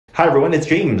Hi everyone, it's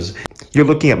James. You're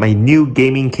looking at my new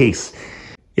gaming case.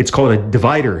 It's called a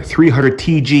Divider 300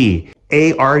 TG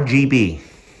ARGB.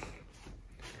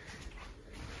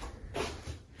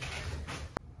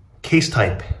 Case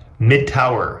type,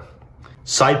 mid-tower.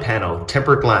 Side panel,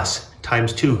 tempered glass,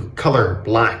 ×2, color,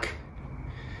 black.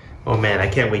 Oh man, I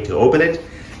can't wait to open it.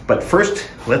 But first,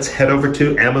 let's head over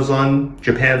to Amazon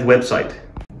Japan's website.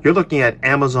 You're looking at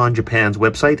Amazon Japan's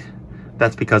website.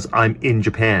 That's because I'm in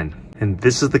Japan. And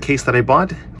this is the case that I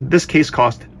bought. This case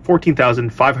cost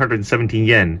 14,517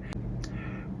 yen,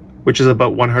 which is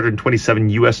about 127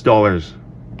 US dollars.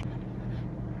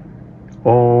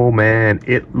 Oh man,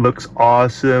 it looks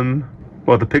awesome.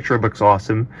 Well, the picture looks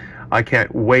awesome. I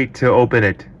can't wait to open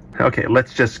it. Okay,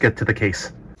 let's just get to the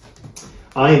case.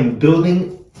 I am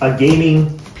building a gaming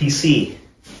PC.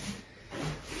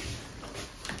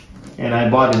 And I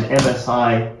bought an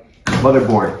MSI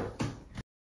motherboard.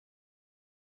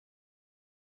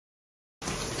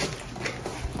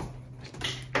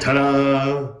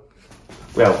 Ta-da!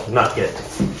 Well, not yet.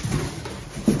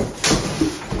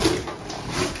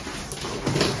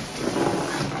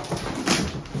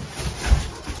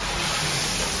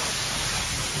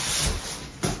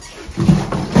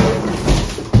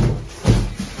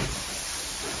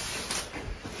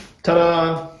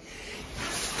 Ta-da!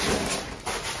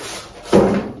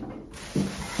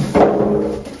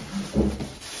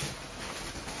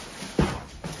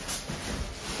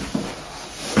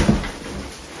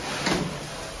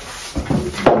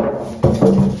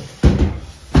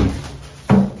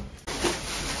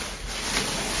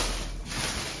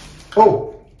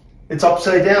 Oh, it's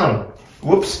upside down.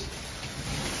 Whoops.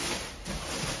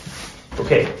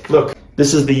 Okay, look,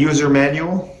 this is the user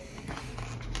manual.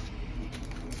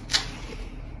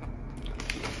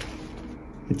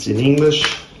 It's in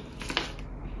English.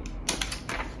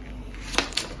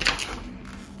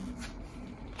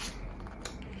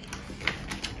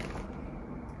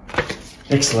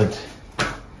 Excellent.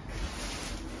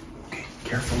 Okay,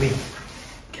 carefully.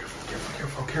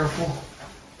 Careful.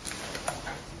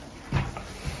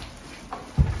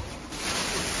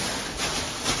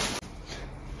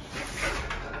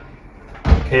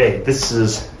 Okay, this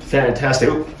is fantastic.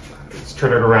 Oh, let's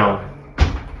turn it around.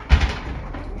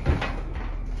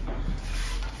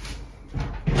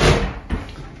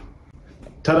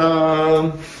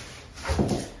 Ta-da!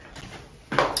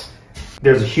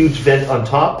 There's a huge vent on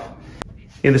top.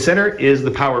 In the center is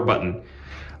the power button.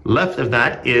 Left of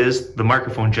that is the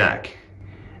microphone jack.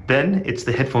 Then it's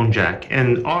the headphone jack.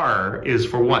 And R is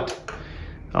for what?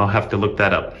 I'll have to look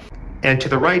that up. And to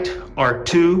the right are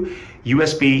two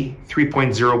USB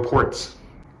 3.0 ports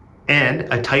and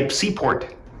a Type-C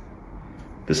port.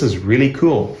 This is really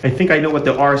cool. I think I know what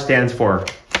the R stands for.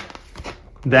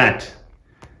 That.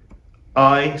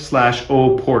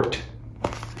 I/O port.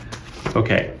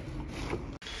 Okay.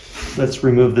 Let's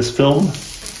remove this film.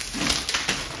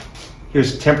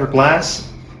 Here's tempered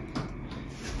glass.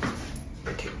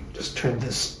 Okay, just turn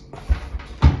this.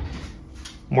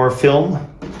 More film.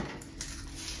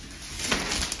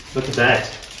 Look at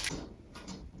that.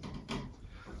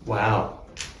 Wow.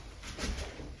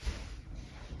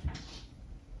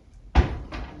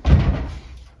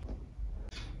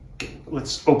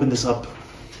 Let's open this up.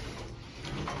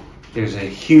 There's a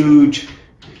huge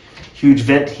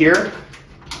vent here.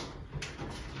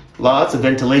 Lots of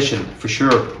ventilation for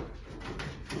sure.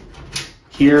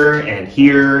 Here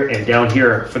and down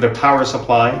here for the power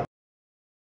supply.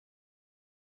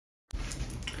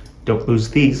 Don't lose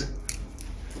these.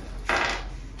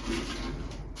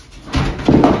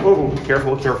 Oh,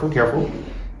 careful.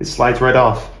 It slides right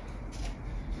off.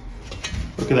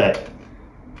 Look at that.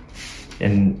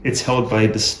 And it's held by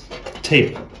this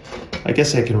tape. I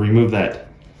guess I can remove that.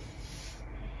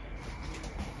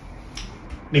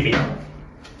 Maybe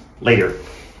later.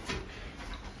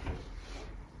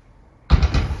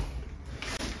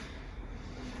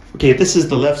 Okay, this is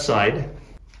the left side.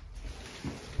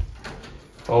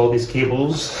 All these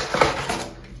cables.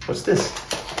 What's this?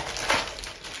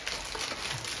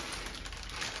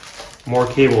 More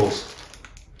cables.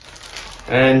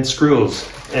 And screws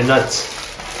and nuts.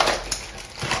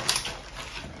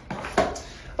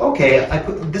 Okay,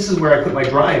 this is where I put my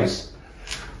drives.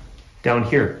 Down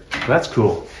here. That's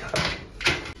cool.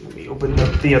 Let me open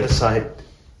up the other side.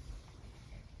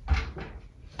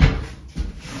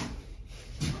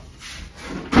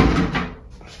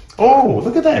 Oh,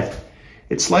 look at that.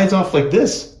 It slides off like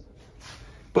this.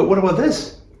 But what about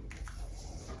this?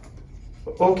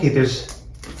 Okay, there's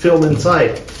film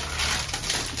inside.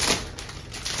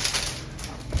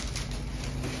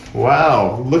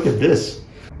 Wow, look at this.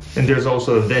 And there's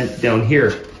also a vent down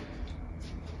here.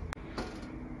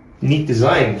 Neat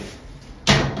design.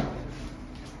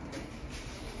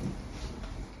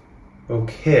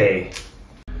 Okay.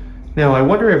 Now I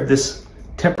wonder if this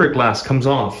tempered glass comes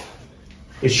off.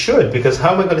 It should, because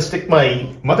how am I going to stick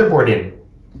my motherboard in?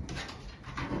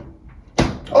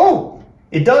 Oh,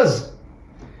 it does.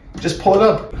 Just pull it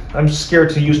up. I'm scared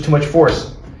to use too much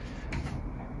force.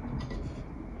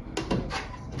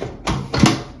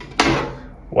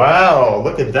 Wow,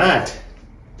 look at that.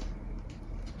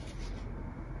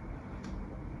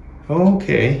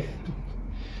 Okay.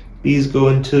 These go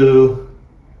into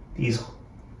these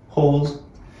holes.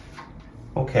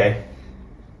 Okay.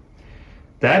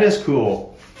 That is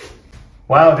cool.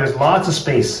 Wow, there's lots of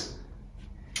space.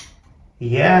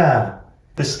 Yeah.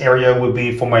 This area would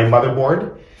be for my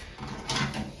motherboard.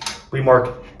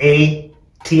 Remark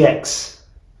ATX.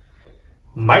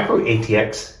 Micro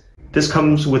ATX. This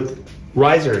comes with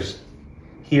risers.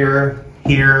 Here,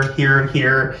 here, here,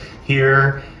 here,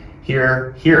 here,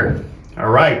 here, here. All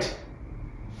right.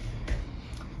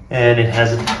 And it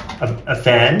has a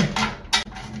fan.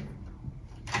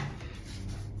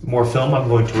 More film, I'm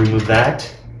going to remove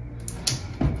that.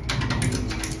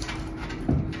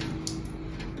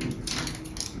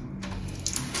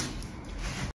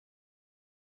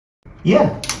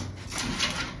 Yeah.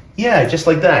 Yeah, just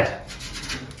like that.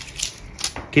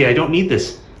 Okay, I don't need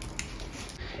this.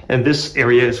 And this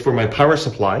area is for my power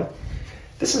supply.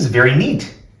 This is very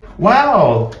neat.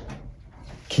 Wow.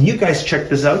 Can you guys check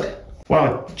this out?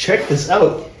 Wow, check this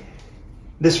out.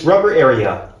 This rubber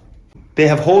area. They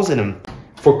have holes in them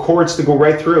for cords to go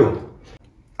right through.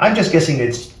 I'm just guessing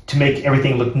it's to make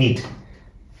everything look neat,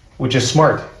 which is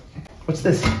smart. What's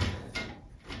this?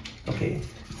 Okay.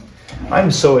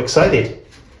 I'm so excited.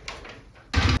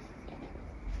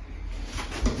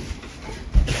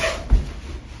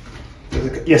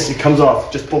 Yes, it comes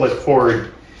off. Just pull it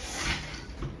forward.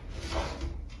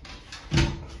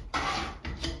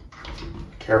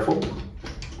 Careful.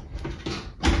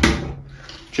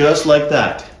 Just like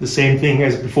that. The same thing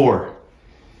as before.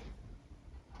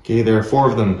 Okay, there are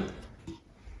 4 of them.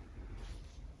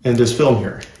 And there's film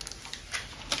here.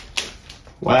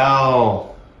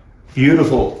 Wow.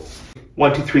 Beautiful.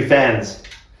 1, 2, 3 fans.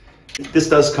 This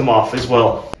does come off as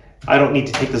well. I don't need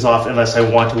to take this off unless I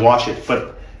want to wash it,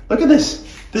 but look at this.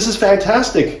 This is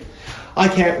fantastic. I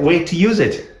can't wait to use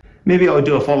it. Maybe I'll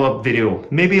do a follow-up video.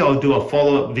 Maybe I'll do a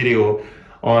follow-up video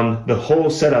on the whole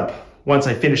setup once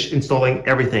I finish installing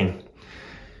everything.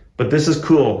 But this is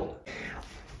cool.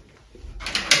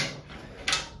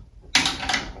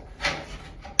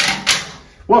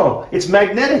 Whoa, it's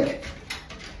magnetic.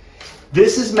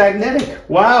 This is magnetic.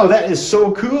 Wow, that is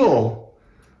so cool.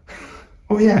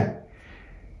 Oh yeah,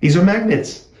 these are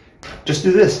magnets. Just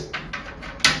do this.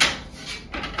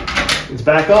 It's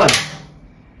back on.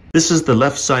 This is the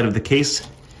left side of the case.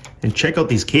 And check out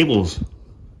these cables.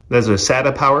 There's a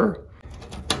SATA power.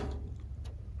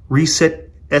 Reset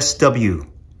SW.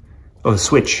 Oh,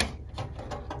 switch.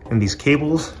 And these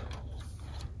cables.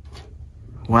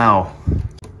 Wow.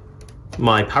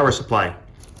 My power supply.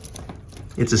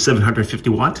 It's a 750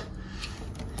 watt.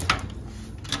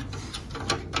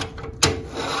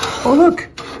 Oh look,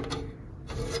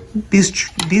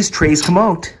 these trays come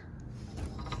out.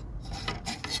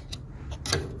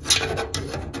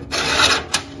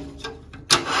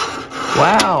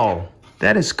 Wow,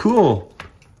 that is cool.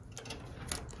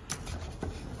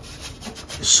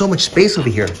 There's so much space over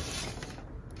here.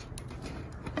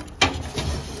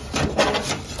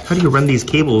 How do you run these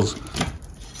cables?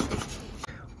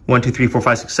 1, 2, 3, 4,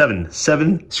 5, 6, 7.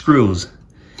 7 screws.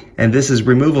 And this is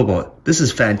removable. This is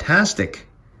fantastic.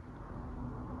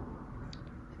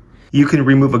 You can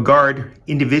remove a guard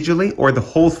individually or the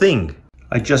whole thing.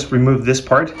 I just removed this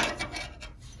part.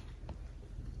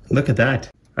 Look at that.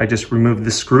 I just removed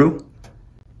this screw.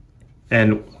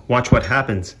 And watch what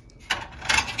happens.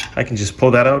 I can just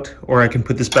pull that out or I can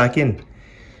put this back in.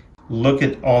 Look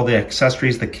at all the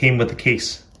accessories that came with the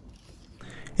case.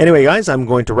 Anyway guys, I'm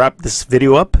going to wrap this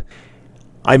video up.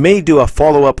 I may do a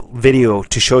follow-up video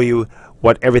to show you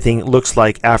what everything looks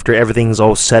like after everything's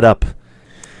all set up.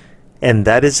 And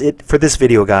that is it for this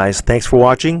video guys. Thanks for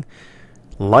watching.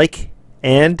 Like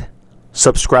and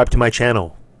subscribe to my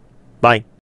channel. Bye.